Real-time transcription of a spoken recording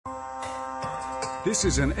This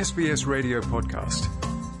is an SBS radio podcast.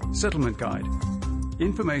 Settlement Guide.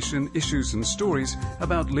 Information, issues and stories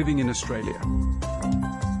about living in Australia.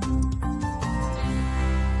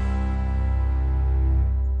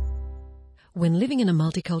 When living in a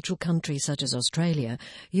multicultural country such as Australia,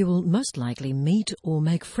 you will most likely meet or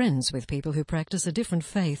make friends with people who practice a different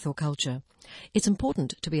faith or culture. It's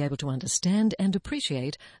important to be able to understand and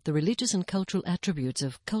appreciate the religious and cultural attributes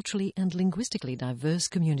of culturally and linguistically diverse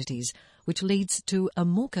communities, which leads to a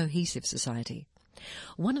more cohesive society.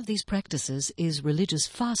 One of these practices is religious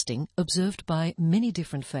fasting, observed by many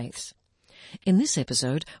different faiths. In this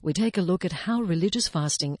episode, we take a look at how religious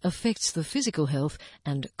fasting affects the physical health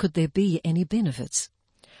and could there be any benefits.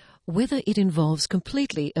 Whether it involves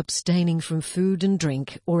completely abstaining from food and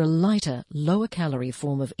drink or a lighter, lower-calorie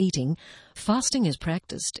form of eating, fasting is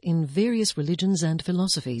practiced in various religions and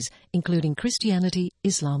philosophies, including Christianity,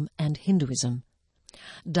 Islam and Hinduism.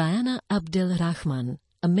 Diana Abdelrahman,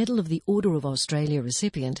 a Medal of the Order of Australia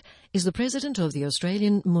recipient, is the president of the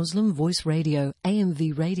Australian Muslim Voice Radio,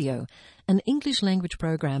 AMV Radio, an English-language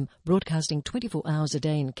program broadcasting 24 hours a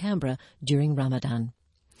day in Canberra during Ramadan.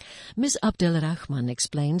 Ms. Abdelrahman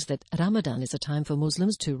explains that Ramadan is a time for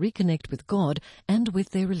Muslims to reconnect with God and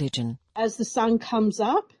with their religion. As the sun comes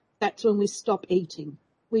up, that's when we stop eating.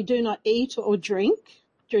 We do not eat or drink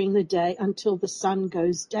during the day until the sun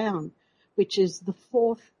goes down, which is the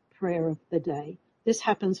fourth prayer of the day. This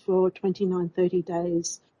happens for 29-30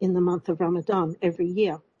 days in the month of Ramadan every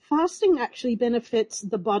year. Fasting actually benefits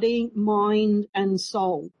the body, mind and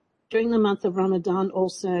soul. During the month of Ramadan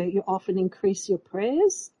also, you often increase your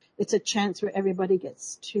prayers. It's a chance where everybody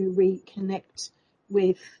gets to reconnect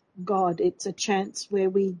with God. It's a chance where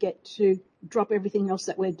we get to drop everything else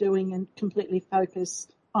that we're doing and completely focus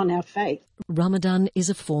on our faith. Ramadan is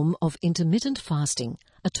a form of intermittent fasting,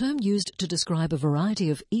 a term used to describe a variety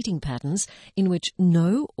of eating patterns in which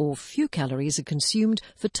no or few calories are consumed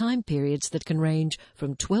for time periods that can range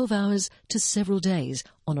from 12 hours to several days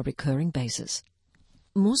on a recurring basis.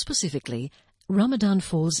 More specifically, Ramadan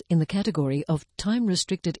falls in the category of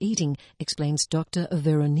time-restricted eating, explains Dr.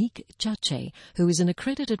 Veronique Chache, who is an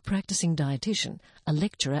accredited practicing dietitian, a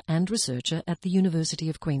lecturer and researcher at the University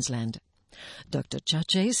of Queensland. Dr.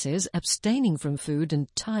 Chache says abstaining from food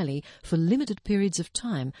entirely for limited periods of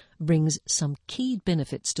time brings some key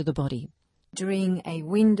benefits to the body. During a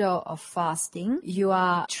window of fasting, you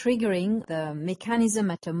are triggering the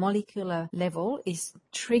mechanism at a molecular level, is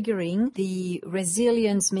triggering the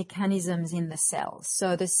resilience mechanisms in the cells.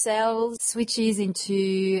 So the cell switches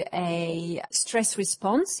into a stress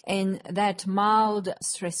response, and that mild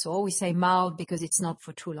stressor, we say mild because it's not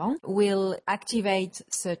for too long, will activate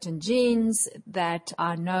certain genes that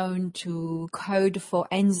are known to code for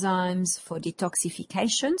enzymes for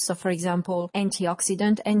detoxification. So for example,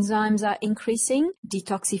 antioxidant enzymes are increasing,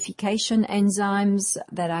 detoxification enzymes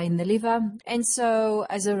that are in the liver. And so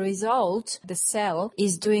as a result, the cell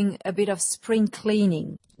is doing a bit of spring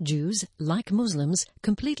cleaning. Jews, like Muslims,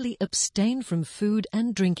 completely abstain from food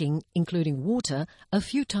and drinking, including water, a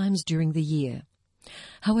few times during the year.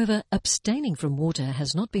 However, abstaining from water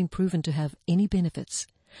has not been proven to have any benefits.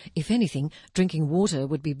 If anything, drinking water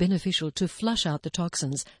would be beneficial to flush out the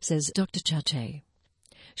toxins, says Dr. Chache.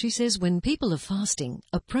 She says when people are fasting,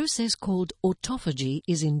 a process called autophagy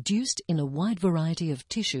is induced in a wide variety of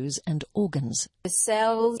tissues and organs. The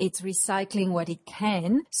cell, it's recycling what it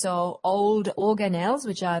can. So old organelles,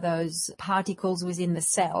 which are those particles within the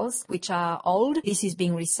cells, which are old, this is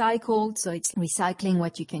being recycled. So it's recycling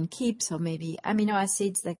what you can keep. So maybe amino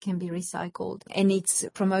acids that can be recycled. And it's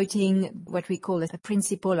promoting what we call a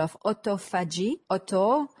principle of autophagy,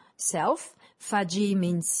 auto, self. Phagy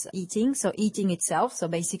means eating, so eating itself, so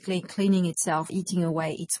basically cleaning itself, eating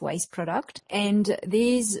away its waste product. And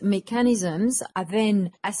these mechanisms are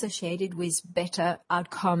then associated with better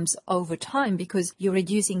outcomes over time because you're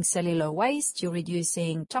reducing cellular waste, you're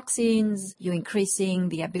reducing toxins, you're increasing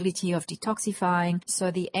the ability of detoxifying.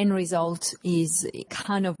 So the end result is a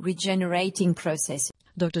kind of regenerating process.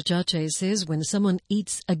 Dr. Chache says when someone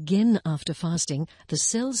eats again after fasting, the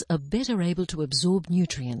cells are better able to absorb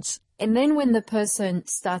nutrients. And then when the person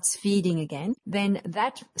starts feeding again, then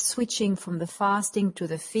that switching from the fasting to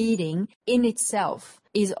the feeding in itself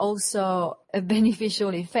is also a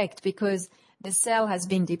beneficial effect because the cell has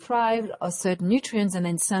been deprived of certain nutrients and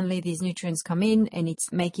then suddenly these nutrients come in and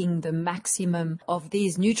it's making the maximum of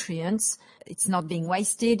these nutrients. It's not being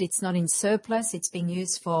wasted, it's not in surplus, it's being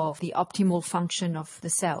used for the optimal function of the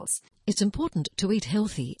cells. It's important to eat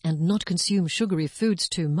healthy and not consume sugary foods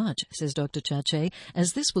too much, says Dr. Chache,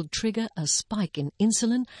 as this will trigger a spike in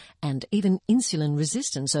insulin and even insulin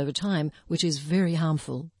resistance over time, which is very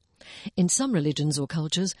harmful. In some religions or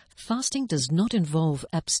cultures, fasting does not involve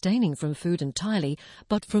abstaining from food entirely,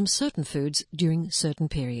 but from certain foods during certain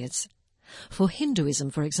periods. For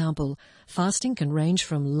Hinduism, for example, fasting can range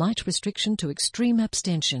from light restriction to extreme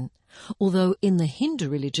abstention, although in the Hindu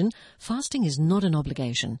religion, fasting is not an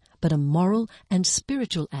obligation, but a moral and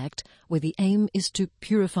spiritual act where the aim is to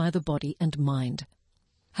purify the body and mind.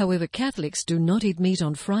 However, Catholics do not eat meat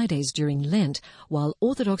on Fridays during Lent, while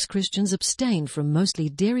Orthodox Christians abstain from mostly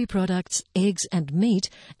dairy products, eggs and meat,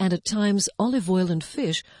 and at times olive oil and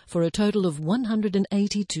fish for a total of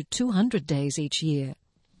 180 to 200 days each year.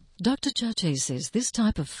 Dr. Chache says this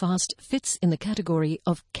type of fast fits in the category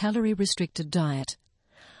of calorie-restricted diet.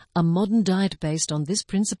 A modern diet based on this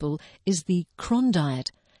principle is the Cron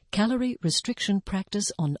diet, calorie restriction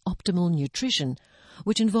practice on optimal nutrition,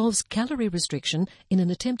 which involves calorie restriction in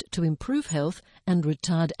an attempt to improve health and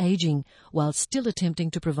retard aging, while still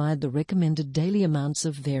attempting to provide the recommended daily amounts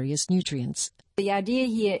of various nutrients. The idea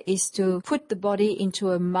here is to put the body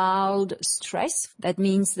into a mild stress. That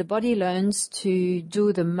means the body learns to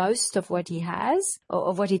do the most of what he has, or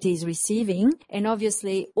of what it is receiving, and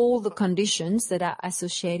obviously all the conditions that are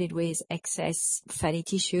associated with excess fatty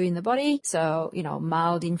tissue in the body. So,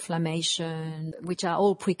 mild inflammation, which are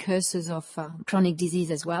all precursors of chronic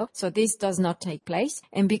disease as well. So this does not take place.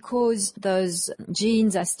 And because those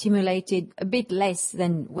genes are stimulated a bit less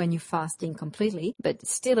than when you're fasting completely, but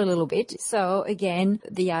still a little bit. So again,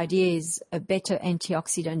 the idea is a better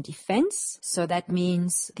antioxidant defense. So that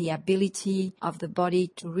means the ability of the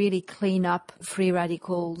body to really clean up free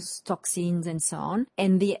radicals, toxins, and so on.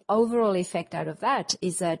 And the overall effect out of that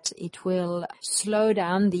is that it will slow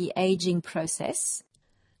down the aging process.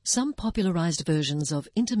 Some popularized versions of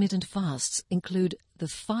intermittent fasts include the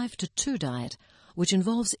 5-2 diet, which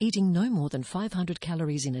involves eating no more than 500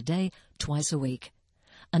 calories in a day, twice a week.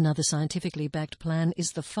 Another scientifically backed plan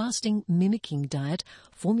is the fasting mimicking diet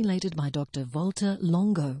formulated by Dr. Walter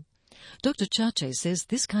Longo. Dr. Chache says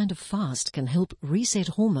this kind of fast can help reset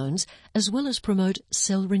hormones as well as promote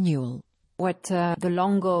cell renewal. What the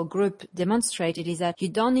Longo group demonstrated is that you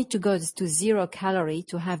don't need to go to 0 calorie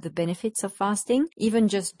to have the benefits of fasting. Even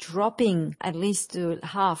just dropping at least to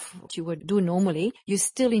half what you would do normally, you're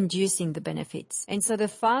still inducing the benefits. And so the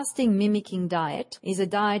fasting mimicking diet is a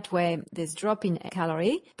diet where there's drop in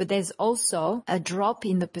calorie, but there's also a drop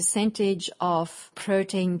in the percentage of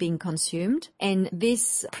protein being consumed. And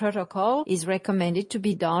this protocol is recommended to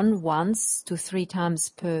be done 1 to 3 times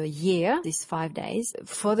per year, these 5 days,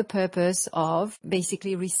 for the purpose of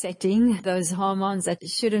basically resetting those hormones that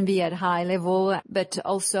shouldn't be at high level, but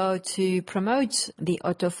also to promote the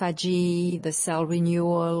autophagy, the cell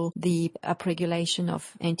renewal, the upregulation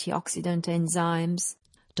of antioxidant enzymes.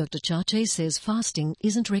 Dr. Chache says fasting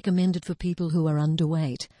isn't recommended for people who are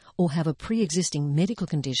underweight or have a pre-existing medical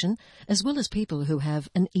condition, as well as people who have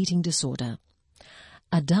an eating disorder.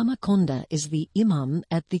 Adama Konda is the imam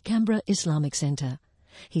at the Canberra Islamic Centre.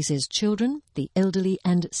 He says children, the elderly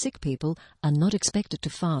and sick people are not expected to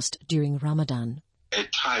fast during Ramadan. A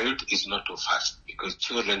child is not to fast because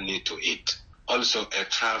children need to eat. Also a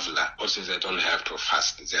traveler, also they don't have to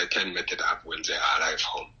fast. They can make it up when they arrive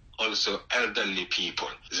home. Also elderly people,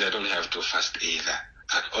 they don't have to fast either.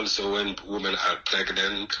 And also when women are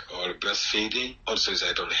pregnant or breastfeeding, also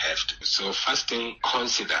they don't have to. So fasting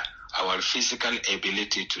consider our physical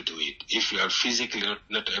ability to do it. If you are physically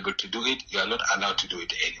not able to do it, you are not allowed to do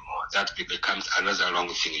it anymore. That becomes another wrong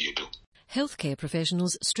thing you do. Healthcare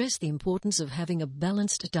professionals stress the importance of having a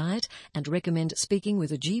balanced diet and recommend speaking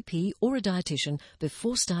with a GP or a dietitian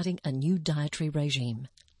before starting a new dietary regime.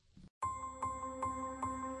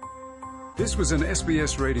 This was an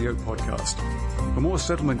SBS radio podcast. For more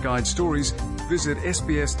Settlement Guide stories, visit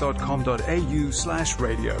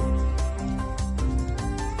sbs.com.au/radio.